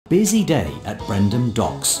busy day at Brendam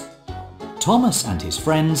Docks. Thomas and his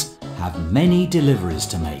friends have many deliveries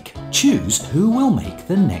to make. Choose who will make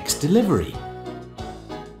the next delivery.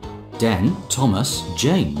 Den, Thomas,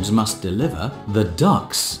 James must deliver the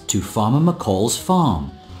ducks to Farmer McCall's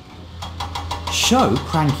farm. Show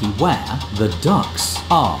Cranky where the ducks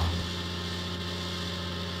are.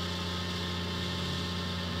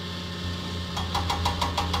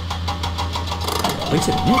 Wait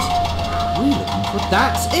a minute, we're looking for...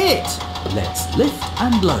 That's it! Let's lift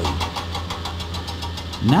and load.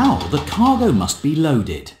 Now the cargo must be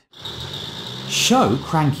loaded. Show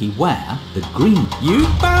Cranky where the green... You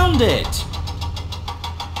found it!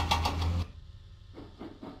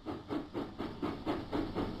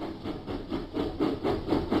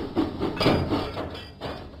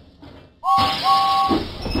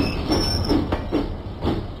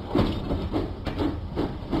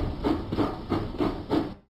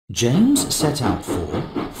 James set out for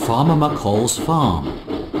Farmer McCall's farm.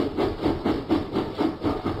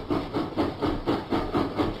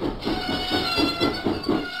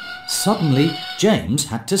 Suddenly, James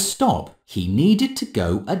had to stop. He needed to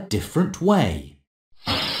go a different way.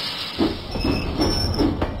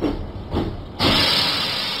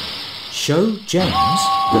 Show James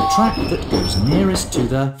the track that goes nearest to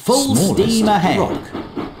the full steam ahead rock.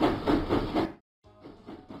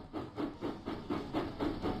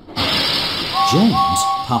 James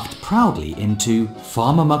puffed proudly into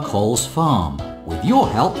Farmer McCall's farm. With your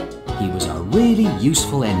help, he was a really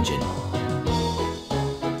useful engine.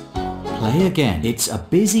 Play again. It's a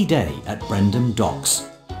busy day at Brendam Docks.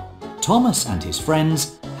 Thomas and his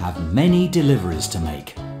friends have many deliveries to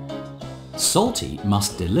make. Salty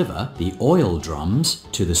must deliver the oil drums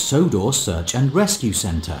to the Sodor Search and Rescue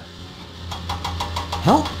Centre.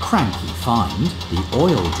 Help Cranky find the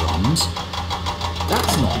oil drums.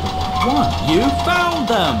 That's not the right one. You found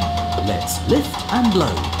them! Let's lift and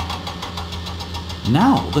load.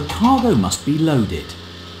 Now the cargo must be loaded.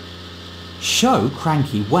 Show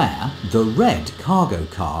Cranky where the red cargo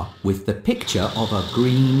car with the picture of a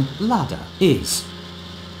green ladder is.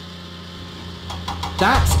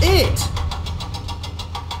 That's it!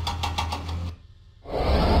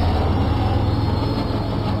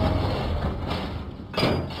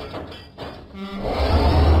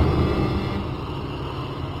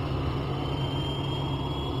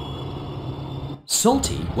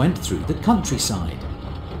 Salty went through the countryside.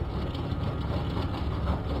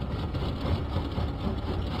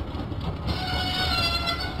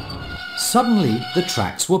 Suddenly, the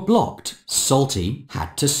tracks were blocked. Salty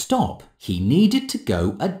had to stop. He needed to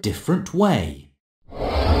go a different way.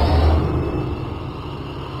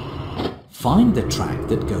 Find the track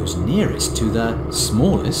that goes nearest to the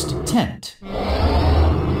smallest tent.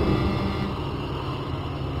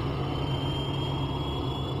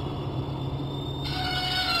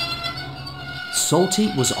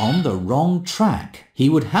 Salty was on the wrong track. He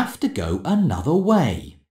would have to go another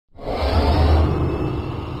way.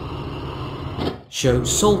 Show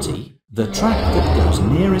Salty the track that goes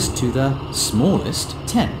nearest to the smallest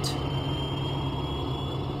tent.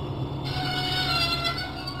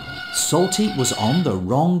 Salty was on the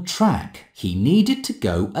wrong track. He needed to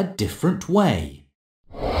go a different way.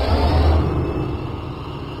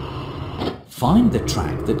 Find the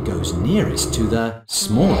track that goes nearest to the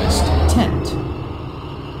smallest tent.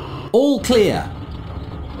 All clear!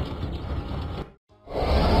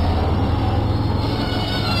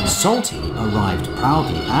 Salty arrived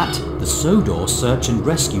proudly at the Sodor Search and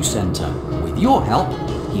Rescue Centre. With your help,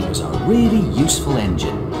 he was a really useful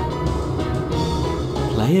engine.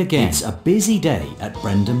 Play again. It's a busy day at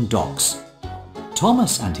Brendam Docks.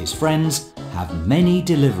 Thomas and his friends have many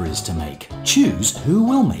deliveries to make. Choose who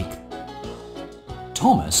will make.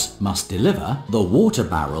 Thomas must deliver the water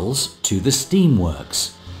barrels to the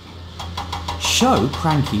steamworks. Show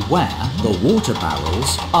Cranky where the water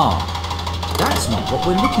barrels are. That's not what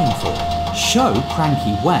we're looking for. Show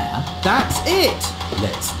Cranky where. That's it!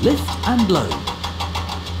 Let's lift and load.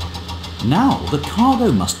 Now the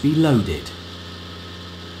cargo must be loaded.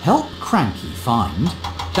 Help Cranky find.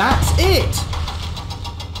 That's it!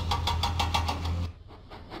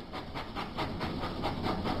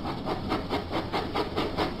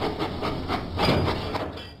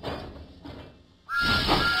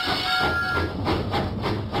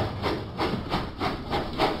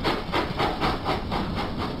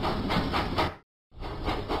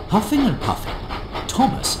 Huffing and puffing,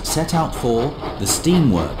 Thomas set out for the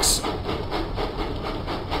steamworks.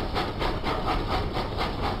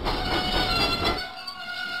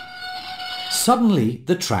 Suddenly,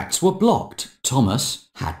 the tracks were blocked. Thomas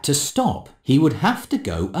had to stop. He would have to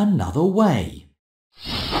go another way.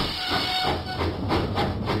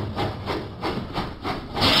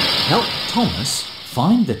 Help Thomas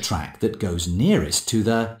find the track that goes nearest to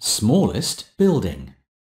the smallest building.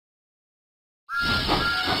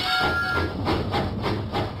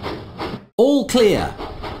 All clear.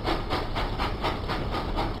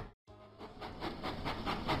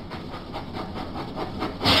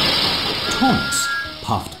 Thomas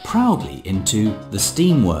puffed proudly into the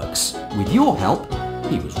steamworks. With your help,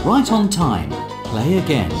 he was right on time. Play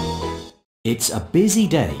again. It's a busy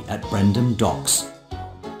day at Brendam Docks.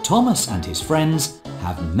 Thomas and his friends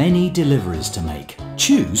have many deliveries to make.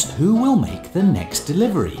 Choose who will make the next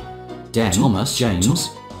delivery. Den, Thomas, James.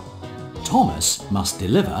 Thomas must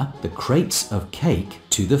deliver the crates of cake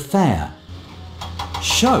to the fair.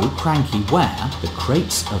 Show Cranky where the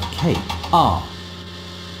crates of cake are.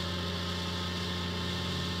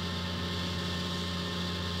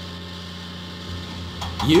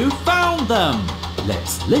 You found them!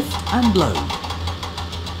 Let's lift and load.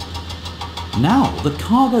 Now the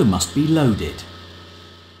cargo must be loaded.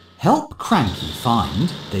 Help Cranky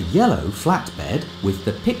find the yellow flatbed with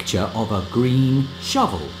the picture of a green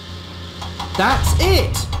shovel. That's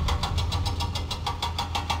it!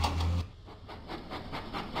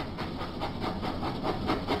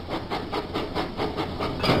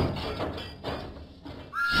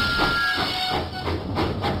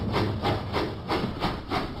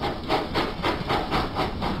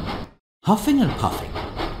 Huffing and puffing,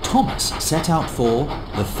 Thomas set out for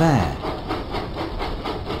the fair.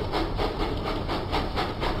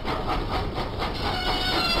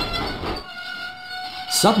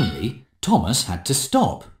 Suddenly, Thomas had to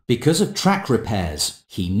stop because of track repairs.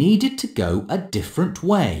 He needed to go a different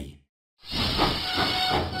way.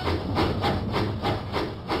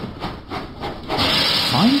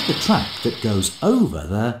 Find the track that goes over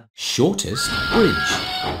the shortest bridge.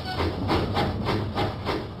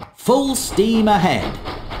 Full steam ahead.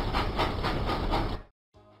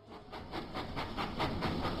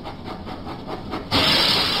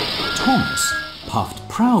 Thomas puffed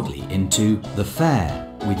proudly into the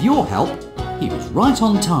fair. With your help, he was right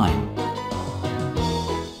on time.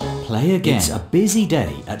 Play again. It's a busy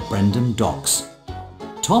day at Brendam Docks.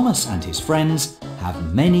 Thomas and his friends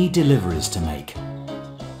have many deliveries to make.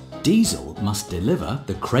 Diesel must deliver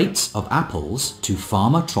the crates of apples to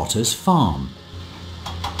Farmer Trotter's farm.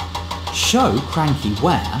 Show Cranky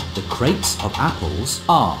where the crates of apples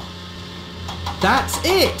are. That's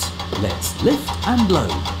it! Let's lift and load.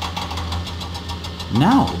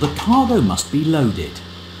 Now the cargo must be loaded.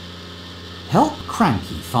 Help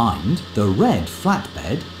Cranky find the red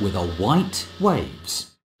flatbed with a white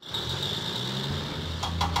waves.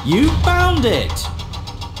 You found it!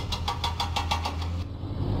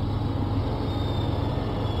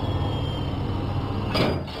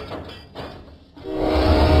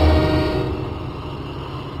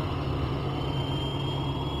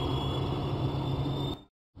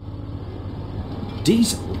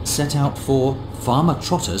 Diesel set out for Farmer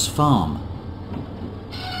Trotter's farm.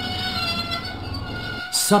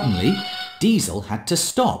 Suddenly, Diesel had to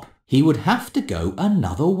stop. He would have to go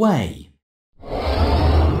another way.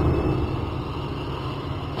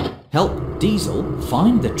 Help Diesel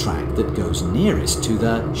find the track that goes nearest to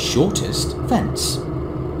the shortest fence.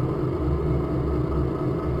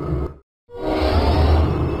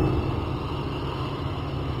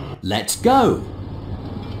 Let's go!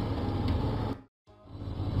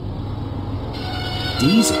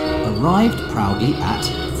 Diesel arrived proudly at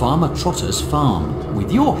Farmer Trotter's farm.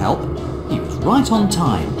 With your help, he was right on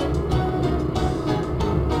time.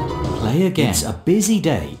 Play again. It's a busy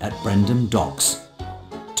day at Brendam Docks.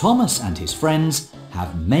 Thomas and his friends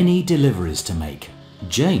have many deliveries to make.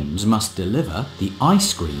 James must deliver the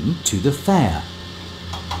ice cream to the fair.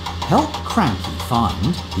 Help Cranky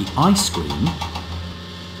find the ice cream.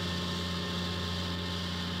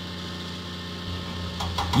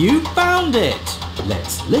 You found it!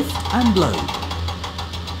 Let's lift and load.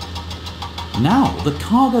 Now the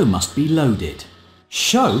cargo must be loaded.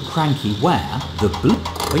 Show Cranky where the blue...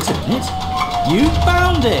 Wait a minute. You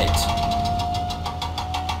found it!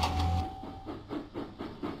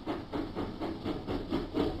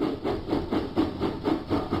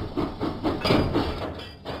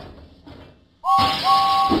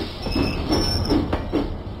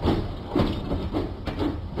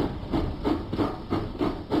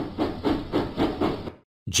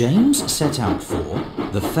 James set out for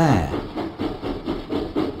the fair.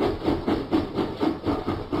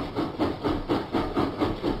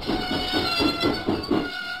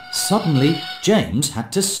 Suddenly, James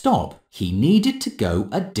had to stop. He needed to go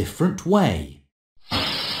a different way.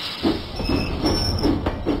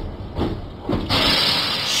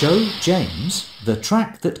 Show James the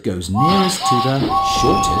track that goes nearest to the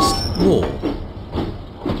shortest wall.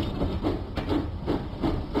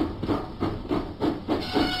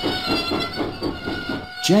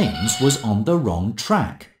 James was on the wrong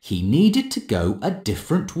track. He needed to go a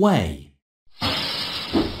different way.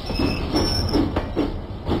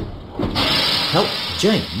 Help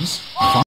James find